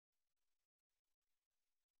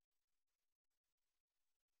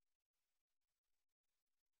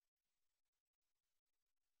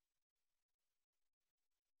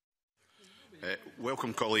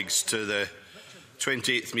Welcome, colleagues, to the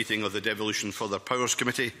 28th meeting of the Devolution Further Powers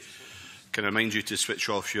Committee. Can I remind you to switch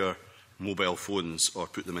off your mobile phones or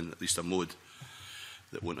put them in at least a mode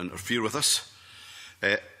that won't interfere with us.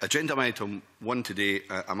 Agenda item 1 today,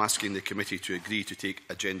 I'm asking the committee to agree to take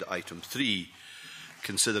agenda item 3,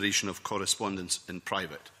 consideration of correspondence in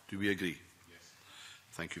private. Do we agree? Yes.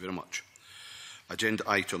 Thank you very much. Agenda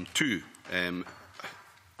item 2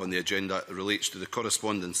 on the agenda relates to the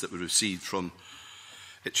correspondence that we received from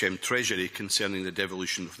HM Treasury concerning the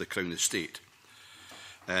devolution of the Crown Estate.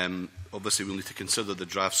 Obviously, we'll need to consider the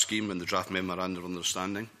draft scheme and the draft Memorandum of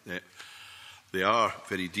Understanding. They are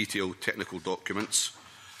very detailed technical documents.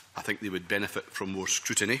 I think they would benefit from more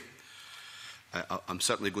scrutiny. I'm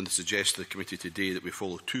certainly going to suggest to the committee today that we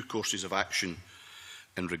follow 2 courses of action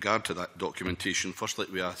in regard to that documentation. Firstly,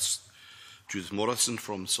 we asked Judith Morrison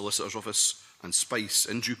from Solicitor's Office and Spice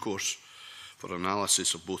in due course for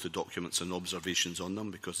analysis of both the documents and observations on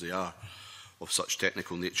them, because they are of such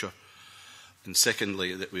technical nature. And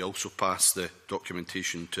secondly, that we also pass the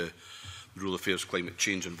documentation to the Rural Affairs, Climate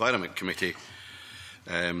Change and Environment Committee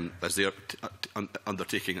as they are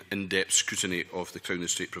undertaking an in-depth scrutiny of the Crown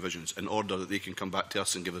Estate provisions, in order that they can come back to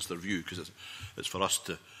us and give us their view, because it's for us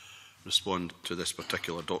to respond to this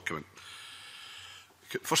particular document.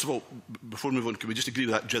 First of all, before we move on, can we just agree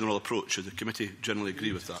with that general approach? Does the committee generally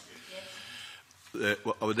agree with that?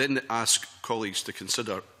 I would then ask colleagues to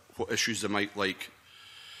consider what issues they might like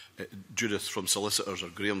Judith from Solicitors or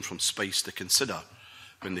Graham from Spice to consider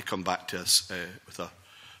when they come back to us with a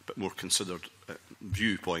bit more considered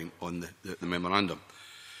viewpoint on the memorandum.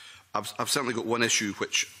 I've certainly got one issue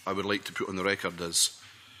which I would like to put on the record as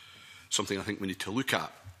something I think we need to look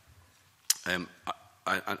at.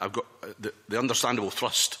 I've got the understandable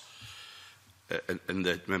thrust in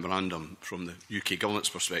the memorandum from the UK government's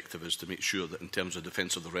perspective is to make sure that in terms of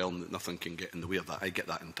defence of the realm that nothing can get in the way of that. I get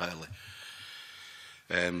that entirely.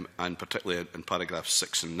 And particularly in paragraphs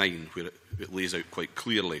 6 and 9, where it lays out quite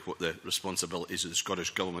clearly what the responsibilities of the Scottish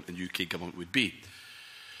Government and UK Government would be.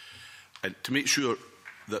 And to make sure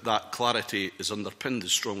that that clarity is underpinned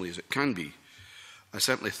as strongly as it can be, I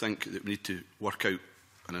certainly think that we need to work out,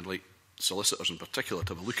 and I'd like solicitors in particular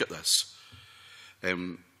to have a look at this,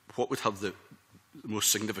 what would have the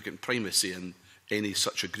most significant primacy in any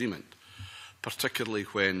such agreement, particularly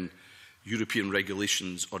when European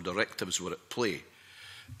regulations or directives were at play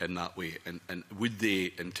in that way, and would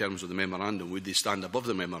they, in terms of the memorandum, would they stand above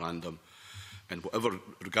the memorandum, and whatever,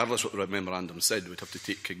 regardless what the memorandum said, would have to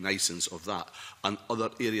take cognizance of that and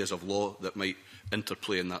other areas of law that might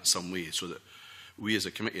interplay in that some way, so that we as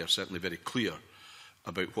a committee are certainly very clear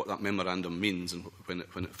about what that memorandum means and when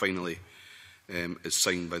it finally is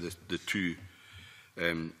signed by the 2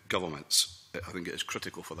 governments. I think it is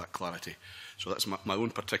critical for that clarity. So that's my own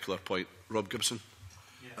particular point. Rob Gibson.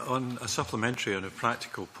 On a supplementary, on a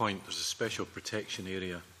practical point, there's a special protection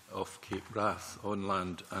area off Cape Wrath, on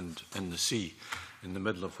land and in the sea, in the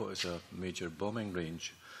middle of what is a major bombing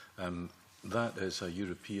range. That is a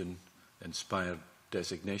European-inspired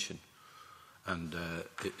designation. And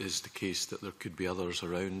it is the case that there could be others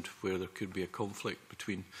around where there could be a conflict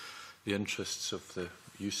between the interests of the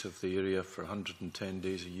use of the area for 110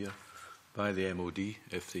 days a year by the MOD,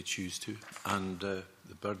 if they choose to, and the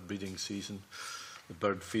bird breeding season, the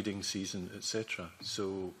bird feeding season, etc.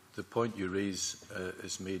 So the point you raise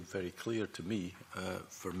is made very clear to me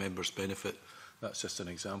for members' benefit. That's just an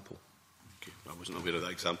example. Okay. I wasn't aware of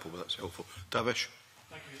that example, but that's helpful. Tavish?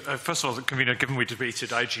 First of all, Convener, given we debated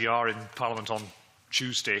IGR in Parliament on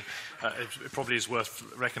Tuesday, it probably is worth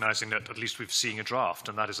recognising that at least we're seeing a draft,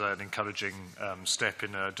 and that is an encouraging step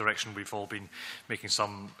in a direction we've all been making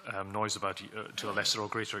some noise about to a lesser or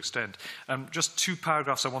greater extent. Just 2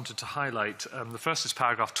 paragraphs I wanted to highlight. The first is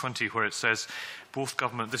paragraph 20, where it says both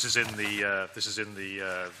government. This is in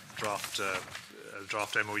the draft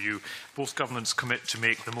MOU, both governments commit to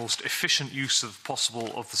make the most efficient use of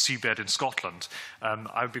possible of the seabed in Scotland.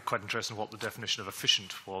 I would be quite interested in what the definition of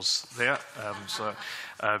efficient was there, so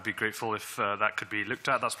I'd be grateful if that could be looked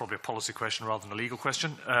at. That's probably a policy question rather than a legal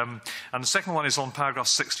question. And the second one is on paragraph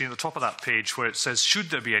 16 at the top of that page, where it says,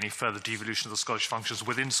 should there be any further devolution of the Scottish functions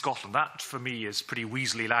within Scotland? That, for me, is pretty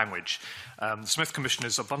weaselly language. The Smith Commission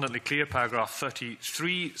is abundantly clear, paragraph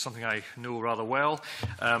 33, something I know rather well.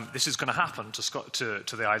 This is going to happen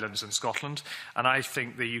to the islands in Scotland, and I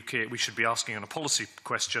think the UK, we should be asking on a policy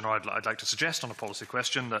question, or I'd like to suggest on a policy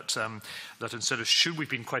question, that that instead of should, we've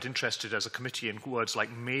been quite interested as a committee in words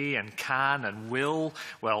like may and can and will.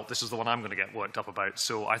 Well, this is the one I'm going to get worked up about,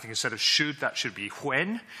 so I think instead of should, that should be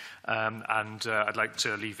when, and I'd like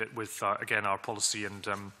to leave it with, again, our policy and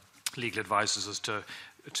legal advisers as to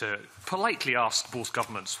to politely ask both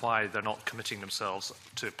governments why they're not committing themselves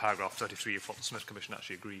to paragraph 33 of what the Smith Commission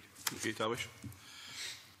actually agreed. Okay, Tavish.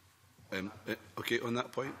 Okay, on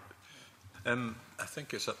that point? I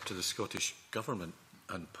think it's up to the Scottish Government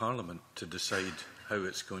and Parliament to decide how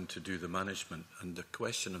it's going to do the management, and the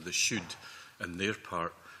question of the should on their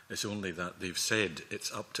part is only that they've said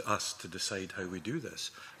it's up to us to decide how we do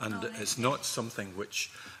this. And it's not something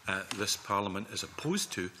which this Parliament is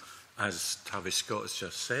opposed to, as Tavish Scott has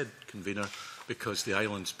just said, Convener, because the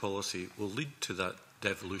islands policy will lead to that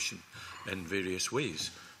devolution in various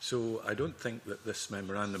ways. So I don't think that this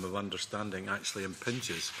Memorandum of Understanding actually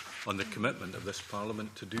impinges on the commitment of this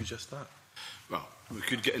Parliament to do just that. Well, we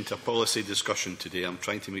could get into a policy discussion today. I'm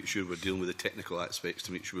trying to make sure we're dealing with the technical aspects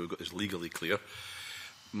to make sure we've got this legally clear.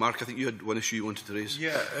 Mark, I think you had one issue you wanted to raise.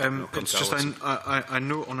 Yeah, it's just I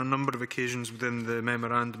know on a number of occasions within the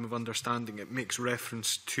Memorandum of Understanding it makes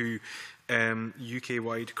reference to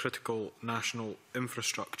UK-wide critical national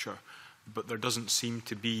infrastructure, but there doesn't seem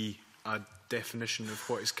to be a definition of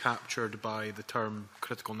what is captured by the term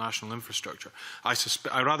critical national infrastructure. I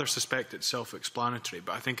rather suspect it's self-explanatory,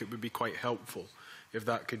 but I think it would be quite helpful if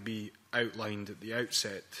that could be outlined at the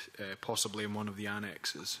outset, possibly in one of the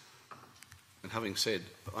annexes. And having said,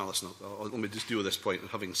 Alison, let me just deal with this point.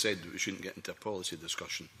 And having said that we shouldn't get into a policy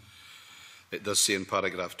discussion, it does say in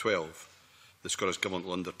paragraph 12, the Scottish Government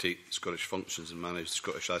will undertake Scottish functions and manage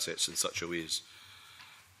Scottish assets in such a way as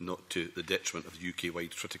not to the detriment of the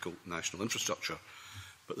UK-wide critical national infrastructure.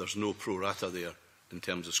 But there's no pro rata there in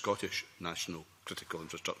terms of Scottish national critical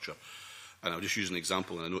infrastructure. And I'll just use an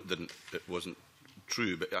example, and I know it wasn't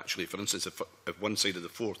true, but actually, for instance, if one side of the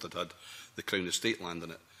Forth had the Crown estate land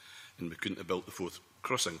in it, and we couldn't have built the Forth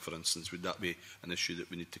crossing, for instance, would that be an issue that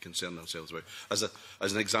we need to concern ourselves about? As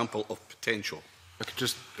an example of potential. If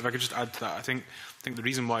I could just add to that, I think the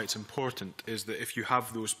reason why it's important is that if you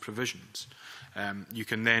have those provisions, you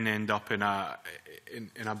can then end up in a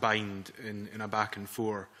bind, in a back and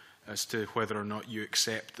forth as to whether or not you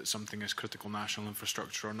accept that something is critical national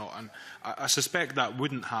infrastructure or not. And I suspect that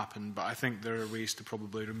wouldn't happen, but I think there are ways to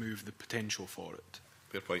probably remove the potential for it.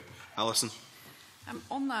 Fair point. Alison?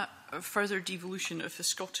 On that further devolution of the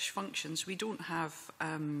Scottish functions, we don't have,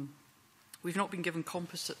 we've not been given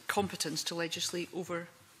competence to legislate over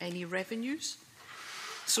any revenues.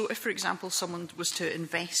 So if, for example, someone was to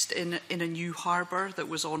invest in a new harbour that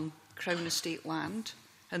was on Crown estate land,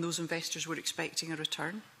 and those investors were expecting a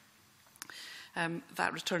return,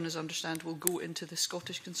 that return, as I understand, will go into the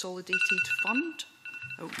Scottish Consolidated Fund.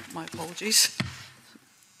 Oh, my apologies.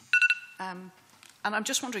 And I'm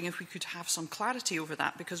just wondering if we could have some clarity over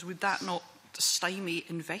that, because would that not stymie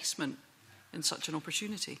investment in such an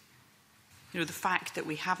opportunity? You know, the fact that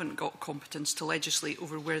we haven't got competence to legislate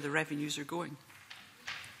over where the revenues are going.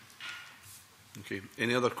 Okay.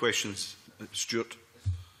 Any other questions? Stuart?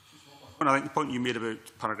 Well, I think the point you made about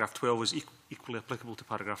paragraph 12 is equally applicable to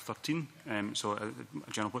paragraph 13. So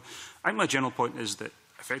a general point. I think my general point is that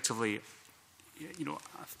effectively, you know,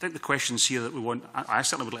 I think the questions here that we want, I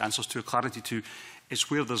certainly would like answers to, clarity to, is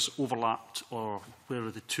where there's overlapped or where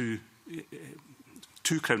are the two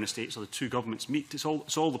Crown estates or the two governments meet. It's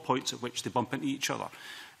all the points at which they bump into each other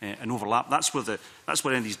and overlap. That's where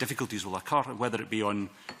any of these difficulties will occur, whether it be on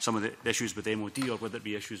some of the issues with MOD or whether it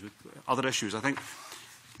be issues with other issues. I think,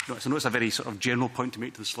 you know, I know it's a very sort of general point to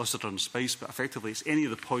make to the solicitor and Spice, but effectively it's any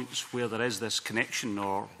of the points where there is this connection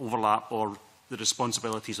or overlap or the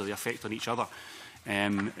responsibilities or the effect on each other.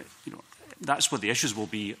 You know, that's where the issues will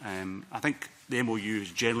be. I think the MOU is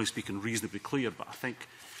generally speaking reasonably clear, but I think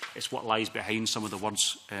it's what lies behind some of the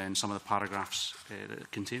words and some of the paragraphs that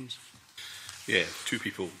it contains. Yeah, two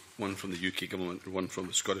people, one from the UK government and one from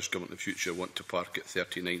the Scottish government in the future, want to park at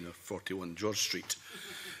 39 or 41 George Street.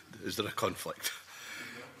 Is there a conflict?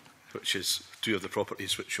 Which is two of the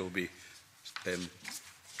properties which will be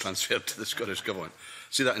transferred to the Scottish government.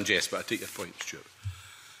 See that in jest, but I take your point, Stuart.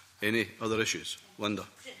 Any other issues? Linda?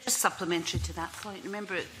 Just supplementary to that point.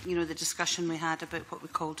 Remember, you know, the discussion we had about what we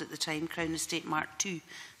called at the time Crown Estate Mark II,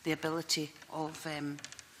 the ability of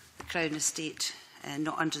the Crown Estate,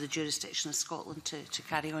 not under the jurisdiction of Scotland, to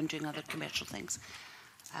carry on doing other commercial things.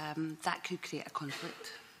 That could create a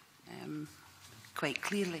conflict, quite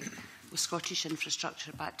clearly, with Scottish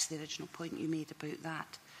infrastructure, back to the original point you made about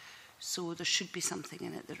that. So there should be something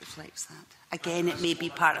in it that reflects that. Again, it may be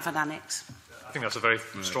part of an annex. I think that's a very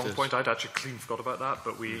strong point. I'd actually clean forgot about that,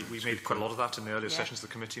 but we made quite a lot of that in the earlier sessions of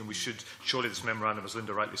the committee, and we should, surely this memorandum, as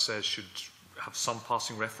Linda rightly says, should have some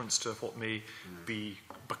passing reference to what may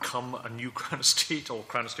become a new Crown Estate or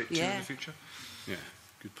Crown Estate 2 in the future. Yeah,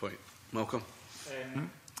 good point. Malcolm?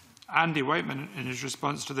 Andy Whiteman, in his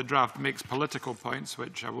response to the draft, makes political points,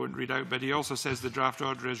 which I won't read out, but he also says the draft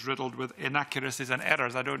order is riddled with inaccuracies and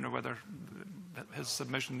errors. I don't know whether his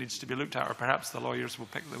submission needs to be looked at, or perhaps the lawyers will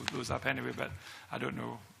pick those up anyway, but I don't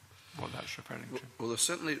know what that's referring to. Well, there's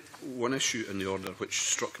certainly one issue in the order which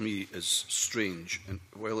struck me as strange, and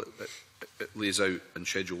while it lays out in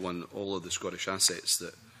Schedule 1 all of the Scottish assets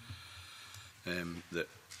that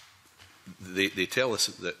they tell us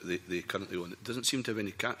that they currently own, it doesn't seem to have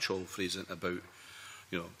any catch-all phrase in it about,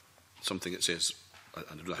 you know, something that says, I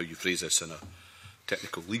don't know how you phrase this in a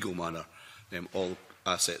technical legal manner, all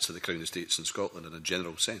assets of the Crown Estates in Scotland in a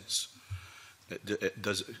general sense. It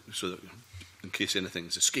does, so that in case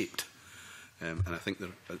anything's escaped. And I think it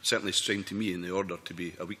certainly strained to me in the order to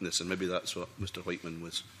be a weakness, and maybe that's what Mr Whiteman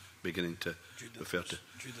was beginning to refer to.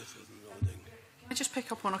 I just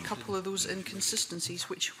pick up on a couple of those inconsistencies,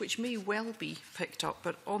 which may well be picked up,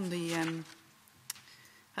 but on the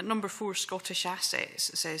at number 4, Scottish assets,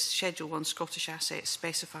 it says Schedule 1 Scottish assets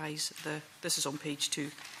specifies this is on page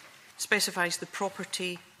 2, specifies the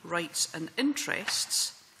property, rights and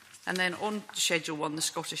interests, and then on Schedule 1, the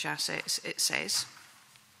Scottish assets, it says,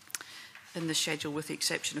 in the schedule with the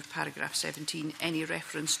exception of paragraph 17, any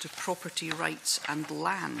reference to property, rights and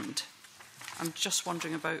land. I'm just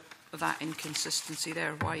wondering about that inconsistency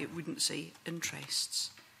there, why it wouldn't say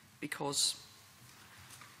interests, because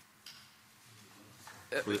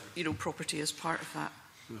you know, property is part of that.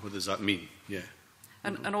 What does that mean? Yeah.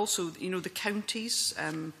 And also, you know, the counties,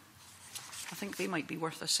 I think they might be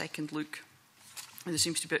worth a second look. And there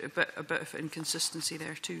seems to be a bit of inconsistency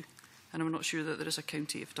there too. And I'm not sure that there is a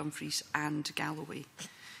county of Dumfries and Galloway,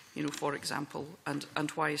 you know, for example,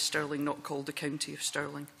 and why is Stirling not called the county of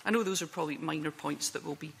Stirling? I know those are probably minor points that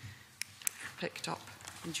will be picked up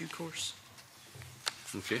in due course.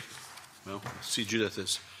 Okay. Well, I see Judith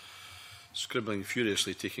is scribbling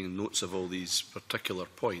furiously, taking notes of all these particular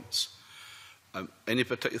points. Any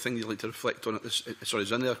particular thing you'd like to reflect on at this? Sorry, is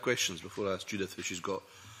there any other questions before I ask Judith if she's got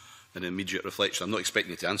an immediate reflection? I'm not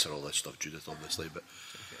expecting you to answer all this stuff, Judith, obviously, but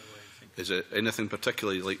is there anything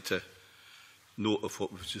particular you'd like to note of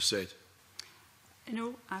what we've just said?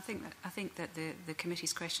 No, I think that the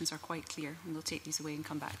committee's questions are quite clear, and we'll take these away and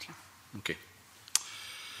come back to you. Okay.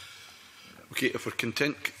 Okay, if we're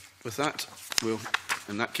content with that, we'll,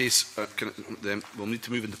 in that case, then we'll need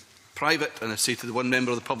to move into private, and I say to the one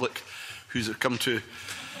member of the public who's come to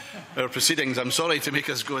our proceedings, I'm sorry to make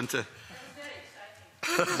us go into...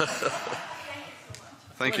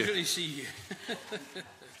 Thank you. Pleasure to see you.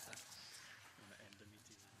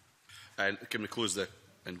 And can we close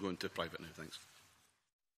and go into private now? Thanks.